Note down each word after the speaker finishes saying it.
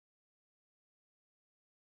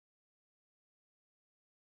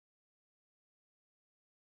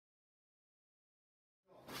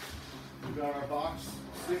got our box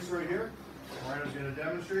sticks right here. Ryan's going to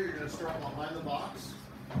demonstrate. You're going to start behind the box.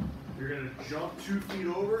 You're going to jump 2 feet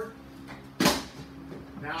over.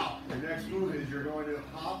 Now, your next move is you're going to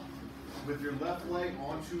hop with your left leg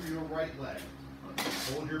onto your right leg.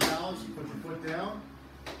 Hold your balance, put your foot down,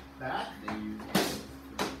 back,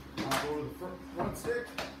 hop over the front stick.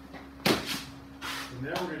 From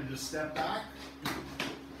there, we're going to just step back,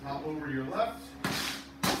 hop over to your left,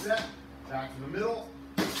 set, back to the middle,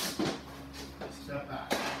 step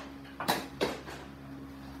back.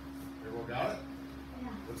 Everyone got it? Yeah.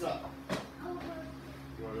 What's up?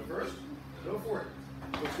 You want to go first? Go for it.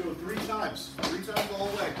 Let's go 3 times. 3 times all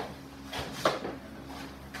the way.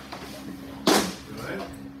 Good.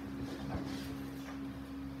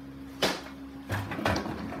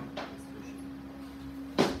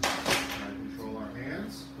 Try to control our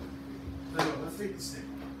hands. No, let's take the stick.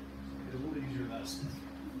 It's a little easier than that stick.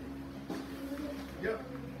 Yep.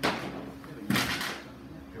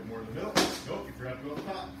 Get more in the middle. Nope, you forgot to go up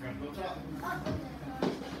top. You forgot to go up top.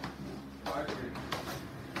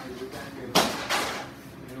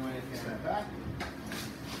 Step back.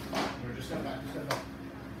 No, just step back. Just step back.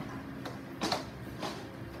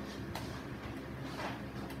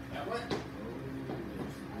 That way.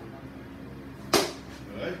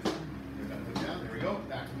 Good. Get that foot down. There we go.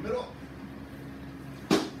 Back to the middle.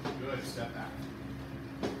 Good. Step back.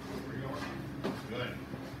 Where are you going? Good.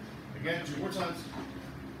 Again, 2 more times.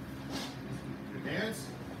 Good hands.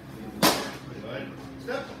 Good.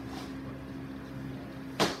 Step.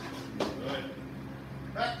 Good.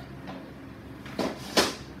 Back.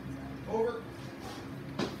 Over.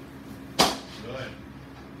 Good.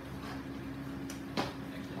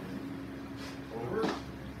 Over.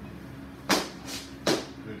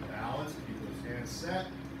 Good balance. Keep those hands set.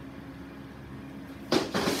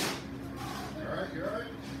 All right, you're all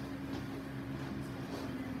right.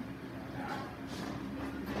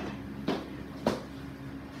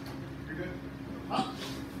 You're good. Hop.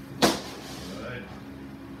 Good.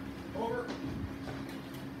 Over.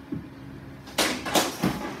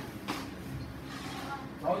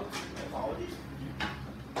 Apologies.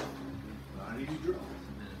 Not an easy drill.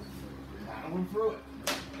 Paddling through it.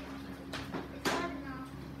 I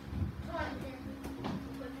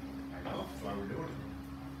know, that's why we're doing it.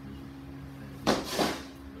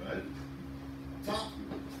 Good. Top.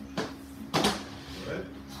 Good.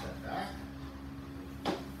 Step back.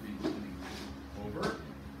 Over.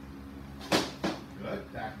 Good.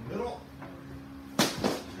 Back middle.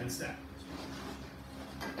 And step.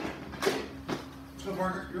 Let's go,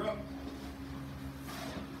 Margaret. You're up.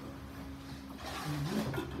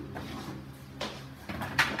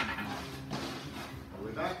 All the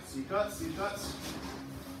way back. C cuts. C cuts.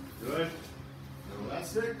 Good. Middle of that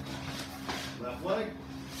stick. Left leg.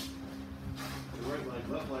 The right leg.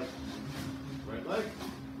 Left leg. Right leg.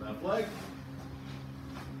 Left leg.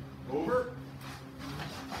 Over.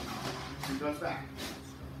 C cuts back.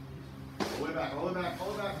 All the way back. All the way back.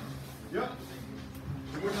 All the way back. Yep.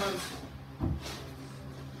 2 more times.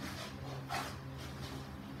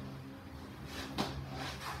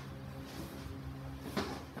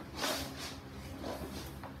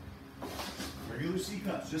 Regular C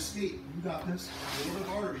cuts, just skate. You got this. A little bit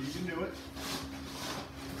harder, but you can do it.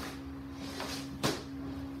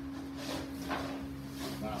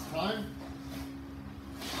 Last time.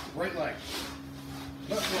 Right leg.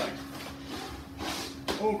 Left leg.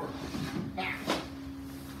 Over. Back.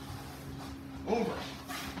 Over.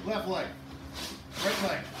 Left leg. Right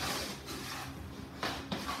leg.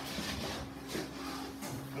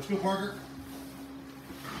 Let's go, Parker.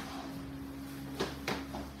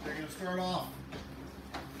 They're going to start off.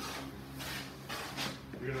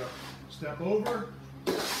 You're going to step over,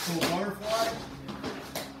 pull butterfly.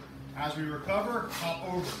 As we recover,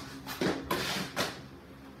 hop over.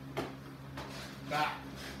 Back.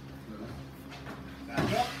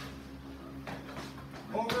 Back up.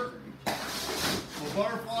 Over. Pull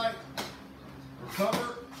butterfly. Recover.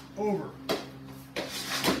 Over.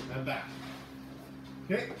 And back.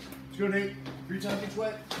 Okay, let's go, Nate. 3 times each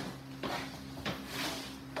way.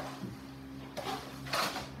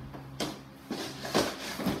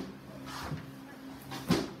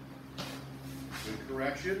 Good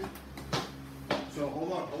correction. So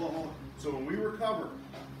hold on. So when we recover,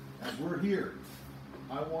 as we're here,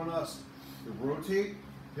 I want us to rotate,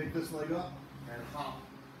 pick this leg up, and hop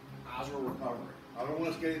as we're recovering. I don't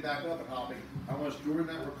want us getting back up and hopping. I want us during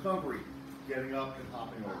that recovery, getting up and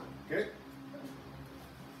hopping over. Okay?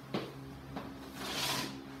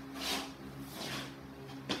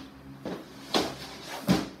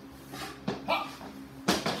 Hop!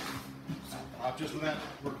 Hop just with that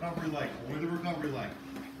recovery leg, only the recovery leg.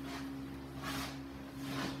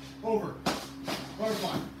 Over.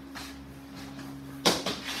 Butterfly.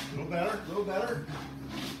 A little better, a little better.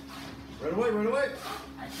 Right away, right away.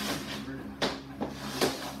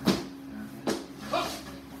 Up.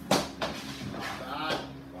 Not bad.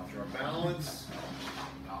 Watch our balance.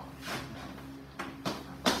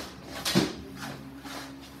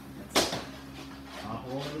 Hop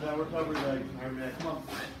over to that recovery leg. Iron Man, come on.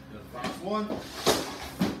 Last one.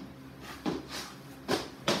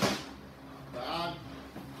 Bad.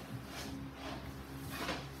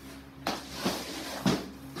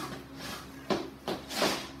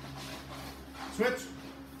 Switch.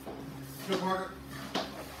 Good, Parker.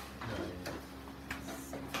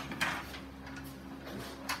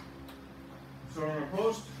 Start on our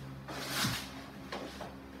post.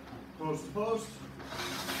 Post to post.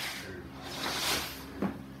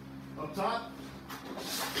 Up top.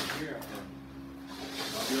 Here.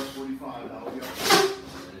 That'll be up 45. That'll be up.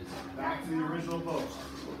 Back to the original post.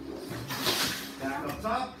 Back up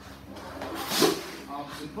top.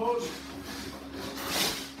 Opposite post.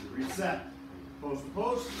 Reset. Post to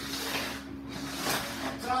post.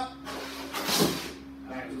 Up top.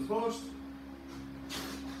 Back to the post.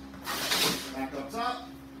 Back up top.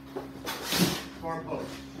 Far post.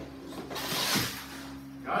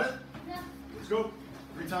 Got it? Yeah. Let's go.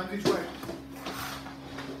 3 times each way.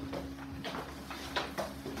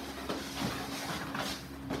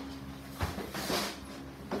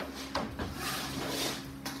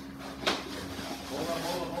 Hold up,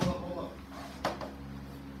 hold up, hold up, hold up.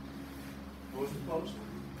 Post to post.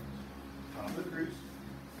 Top of the crease.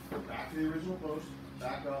 Back to the original post.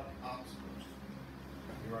 Back up, opposite post.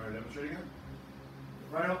 You want to demonstrate again?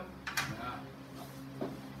 Right up.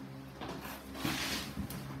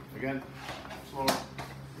 Again. Slower.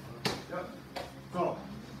 Yep. So,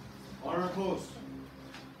 on our post.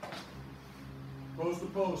 Post to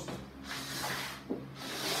post.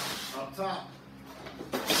 Up top.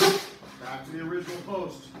 Back to the original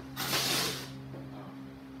post.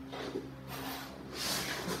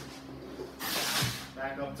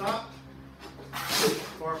 Back up top.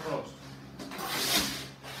 Far post.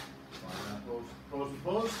 Post to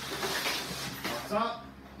post. Up top.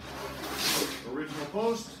 Original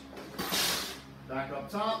post. Back up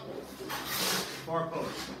top. Far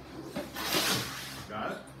post.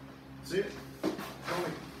 Got it? See it? Show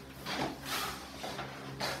me.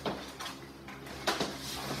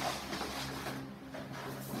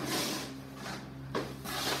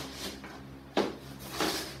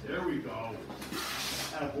 There we go.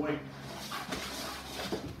 Attaboy.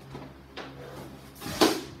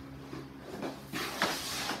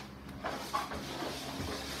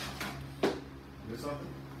 Miss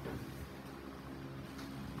something?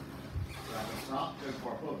 Back up top, then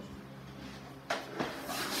far post.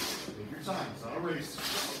 Take your time, it's not a race.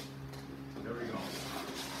 There we go.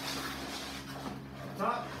 Up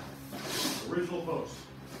top, original post.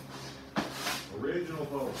 Original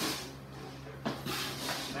post.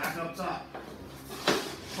 Back up top.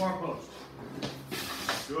 Far post.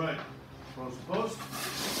 Good. Post to post.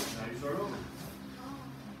 Now you start over.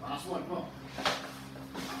 Last one, come on.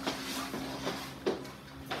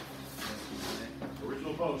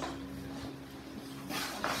 Original post.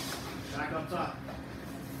 Back up top.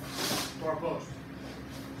 Far post.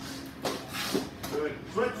 Good.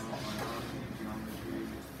 Switch.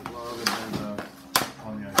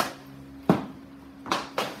 On the ice.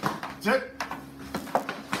 That's it.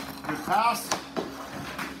 Good pass.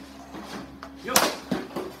 Yep.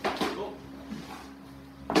 Go.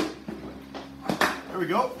 There we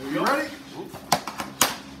go. You ready?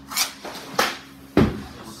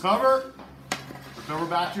 Recover. Recover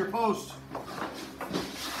back to your post.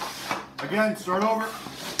 Again, start over.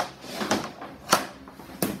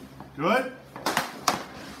 Good.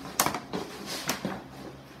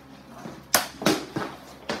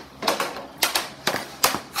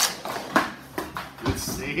 Good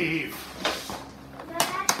save.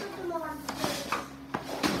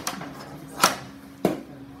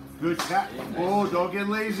 Good catch. Oh, don't get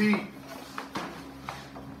lazy.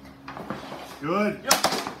 Good. Yep.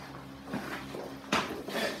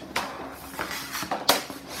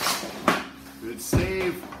 Good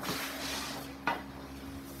save.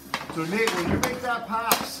 So Nate, when you make that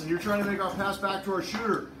pass and you're trying to make our pass back to our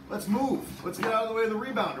shooter, let's move. Let's get out of the way of the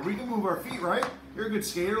rebounder. We can move our feet, right? You're a good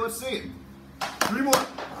skater. Let's see it. 3 more.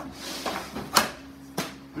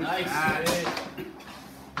 Good Nice. catch.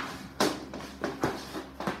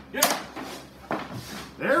 Yeah.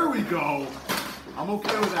 There we go. I'm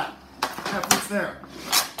okay with that. Effort's there.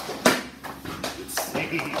 Good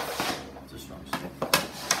save. It's a strong stick.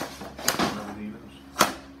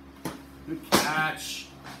 Good catch.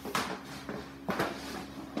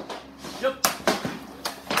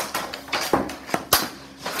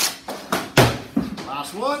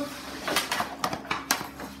 Last one.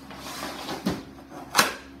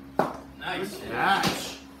 Nice.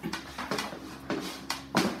 Catch.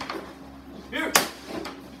 Here.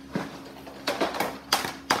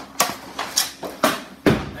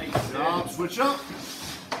 Nice. Stop. Switch up.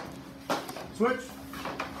 Switch.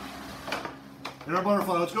 And our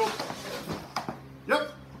butterfly. Let's go.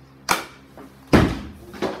 Yep.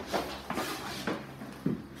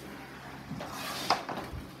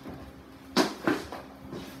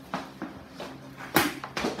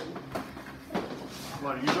 Come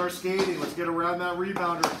on, use our skating. Let's get around that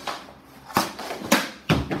rebounder.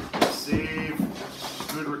 Save.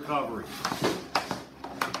 Good recovery.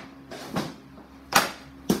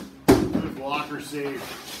 Good blocker save.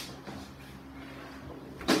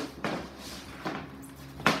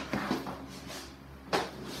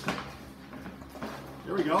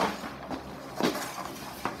 There we go.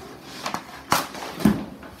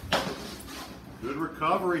 Good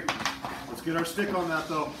recovery. Let's get our stick on that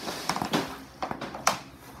though.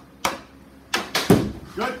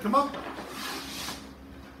 Good, come on.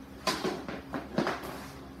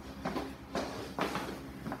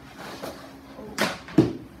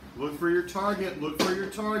 Look for your target, look for your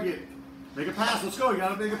target. Make a pass, let's go. You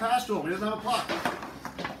gotta make a pass to him. He doesn't have a puck.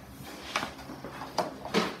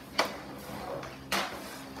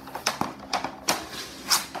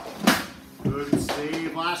 Good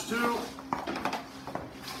save, last two.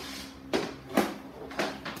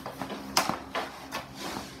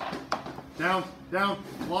 Down, down,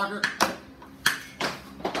 blocker.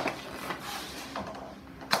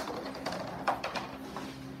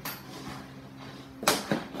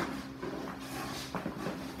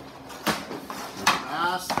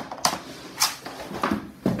 Pass.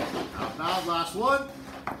 Not bad, last one.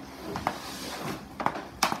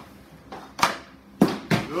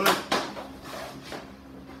 Good.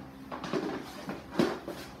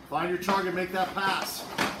 Find your target, make that pass.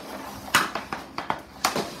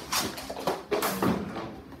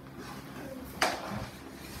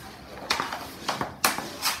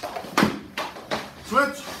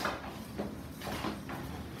 Switch.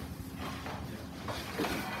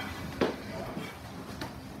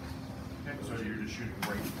 Okay, so you're just shooting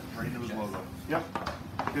right into his logo. Yep.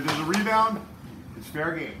 If there's a rebound, it's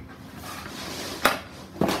fair game.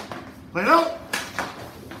 Play it out.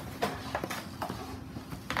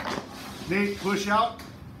 Nate, push out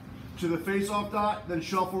to the face-off dot, then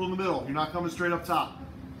shuffle in the middle. You're not coming straight up top.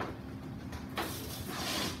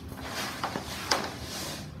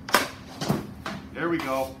 There we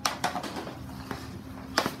go.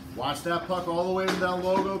 Watch that puck all the way to that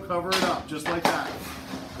logo, cover it up, just like that.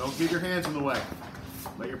 Don't get your hands in the way.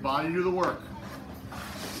 Let your body do the work.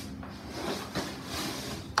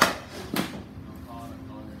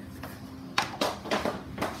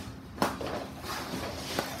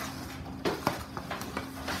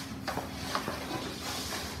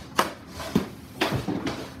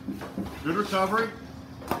 Good recovery.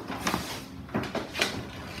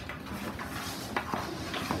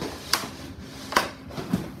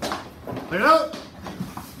 Play it out.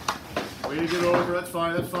 Way to get over. That's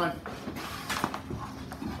fine. That's fine.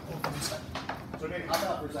 So Nate, hop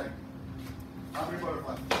out for a second. Hop in your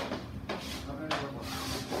butterfly. Hop in your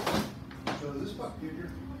butterfly. So this puck, get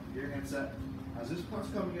your hand set. As this puck's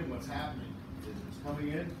coming in, what's happening is it's coming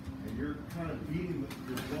in, and you're kind of beating with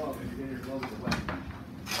your glove, and you're getting your glove away.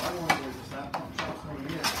 What I want to do is that puck shot's coming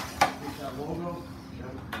in. Take that logo.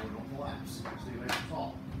 Don't collapse. Stay nice and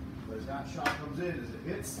tall. But as that shot comes in, as it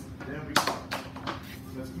hits, then we start.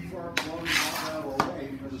 Let's keep our glove and blocker away,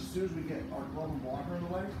 because as soon as we get our glove and blocker in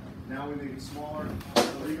the way, now we make it smaller. The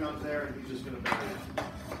rebound's there, and he's just going to bury it.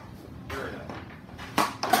 Bury that.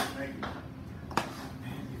 Thank you.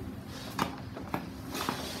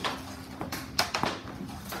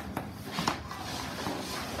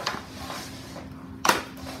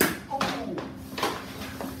 Oh!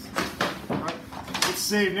 All right. Good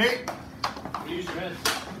save, Nate. Use your head.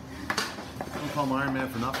 Don't call him Iron Man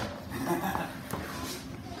for nothing.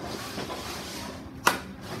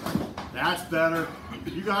 That's better.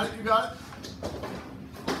 You got it, you got it.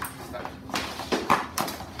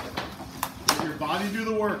 Let your body do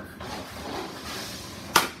the work.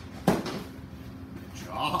 Good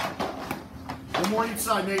job. One more each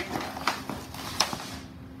side, Nate.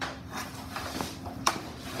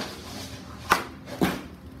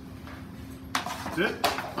 That's it.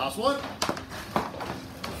 Last one.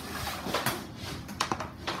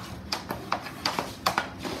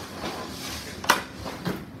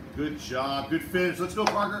 Good job. Good finish. Let's go,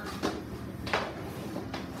 Parker. We're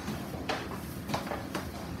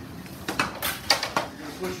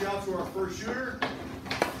going to push you out to our first shooter.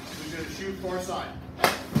 Who's going to shoot far side.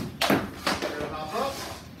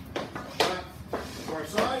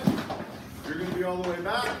 be all the way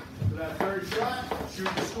back to that third shot, shoot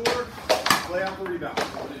the score, play out the rebound.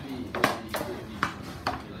 Would it be like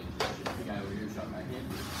the guy over here shot backhand?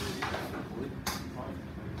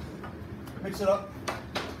 Mix it up.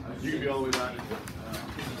 You can be all the way back.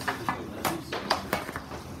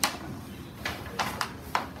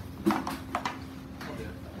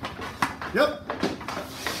 Yep.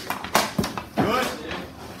 Good.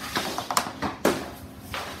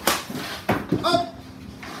 Up.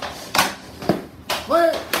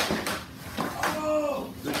 Play.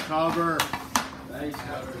 Oh! Good cover. Nice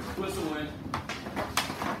cover. Whistle win.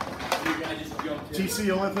 Your guy just jumped in. TC,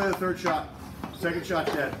 only play the third shot. Second shot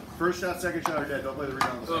dead. First shot, second shot are dead. Don't play the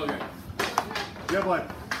rebound. Oh, okay. Yeah, bud.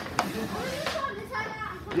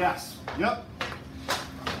 Yes. Yep.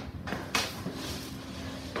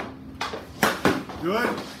 Good.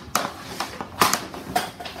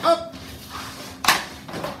 Up.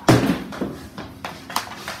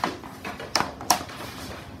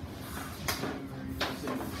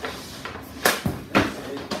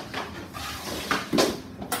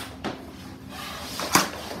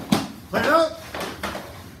 Play it out.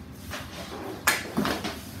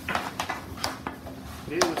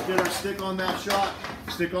 Okay, let's get our stick on that shot.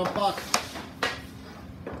 Stick on puck.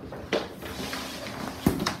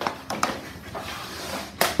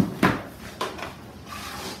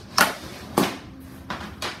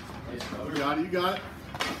 You got it, you got it.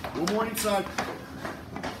 One more inside.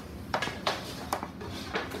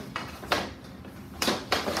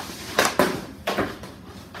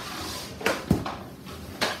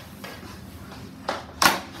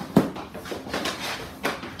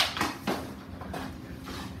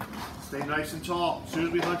 Stay nice and tall. As soon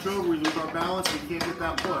as we hunch over, we lose our balance. We can't get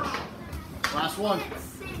that push. Last one.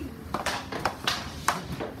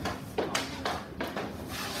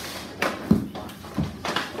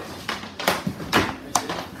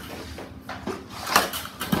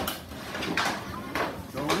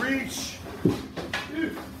 Don't reach.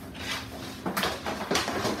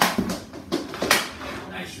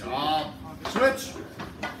 Nice Job. Switch.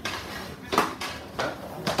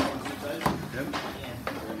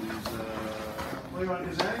 Play on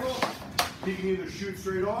his angle. He can either shoot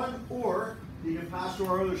straight on, or he can pass to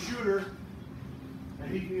our other shooter,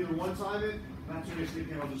 and he can either one-time it. That's when you stick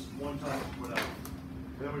handle just one time, whatever.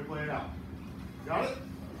 And then we play it out. Got it?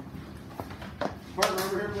 Partner,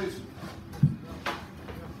 over here, please.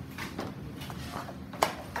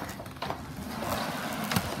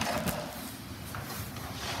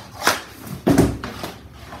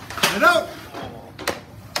 And out.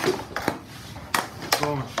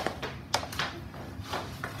 Boom.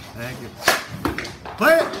 Thank you.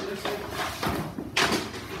 Play it.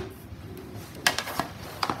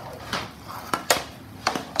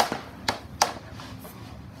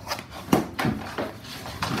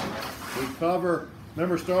 Good cover.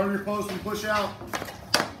 Remember, start on your post and push out.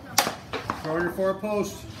 Start on your far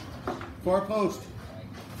post. Far post.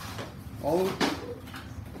 All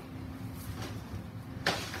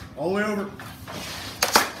the way over.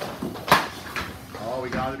 Oh, we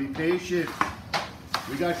got to be patient.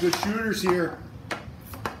 We got good shooters here.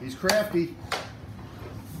 He's crafty.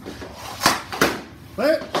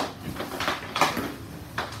 Play it.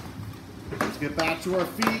 Let's get back to our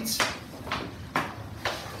feet.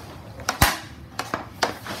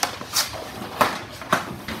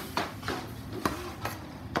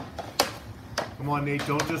 Come on, Nate,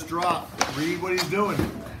 don't just drop. Read what he's doing.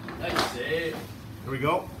 Nice save. Here we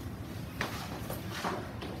go.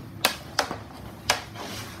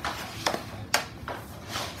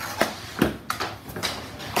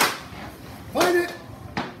 Find it.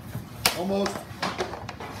 Almost.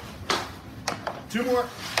 Two more.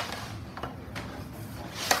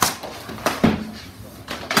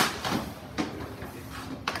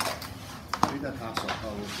 Read that pass off.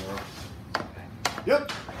 Oh,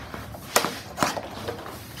 yep.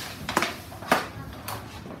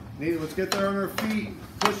 Nate, let's get there on our feet.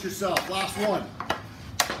 Push yourself. Last one.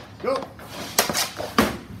 Go.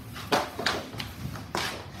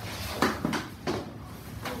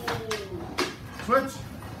 Switch.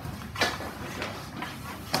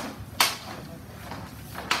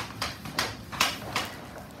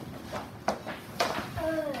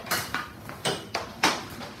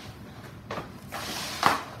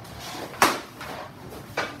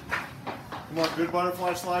 Come on, good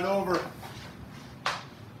butterfly slide over.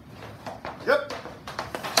 Yep.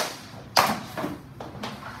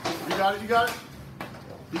 You got it, you got it.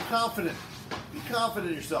 Be confident. Be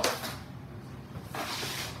confident in yourself.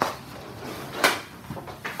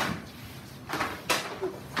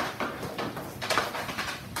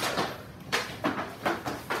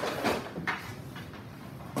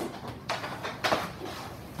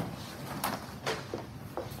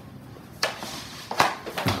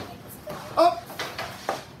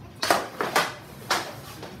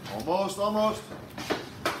 Almost, almost.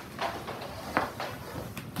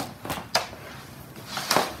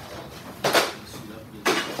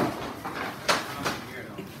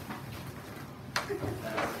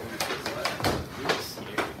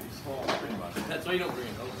 That's why you don't bring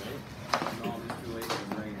it home, right? No, it's too late to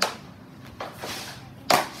bring it.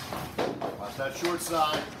 Watch that short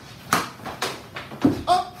side.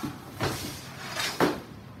 Up.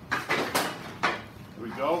 Here we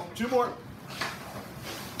go. 2 more.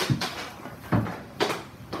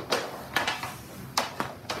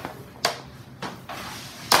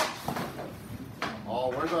 Oh,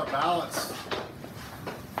 where's our balance?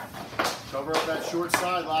 Cover up that short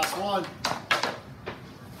side. Last one.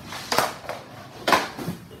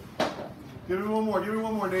 Give me one more. Give me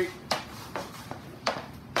one more, Nate.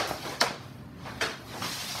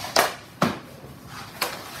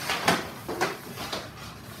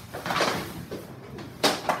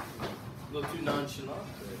 A little too nonchalant.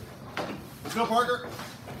 Let's go, Parker.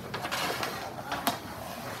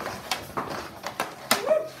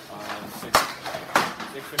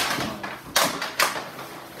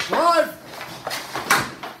 6:55. Drive.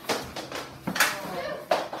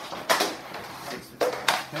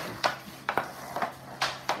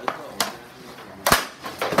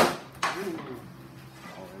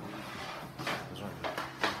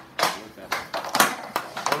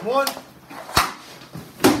 One.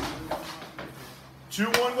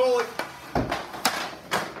 2-1 goalie.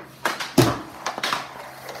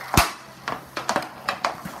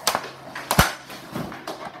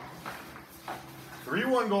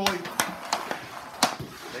 Three-one goalie.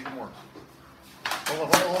 Take more.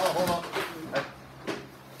 Hold on.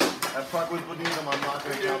 That puck was beneath him. I'm not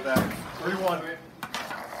going to count that. 3-1.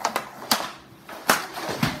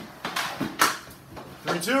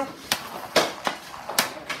 3-2.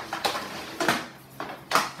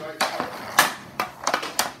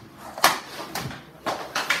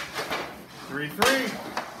 3-3.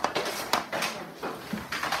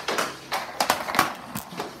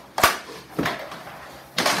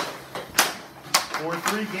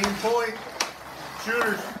 4-3, game point.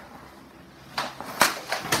 Shooters.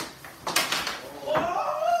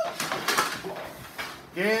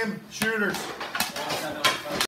 Game, shooters.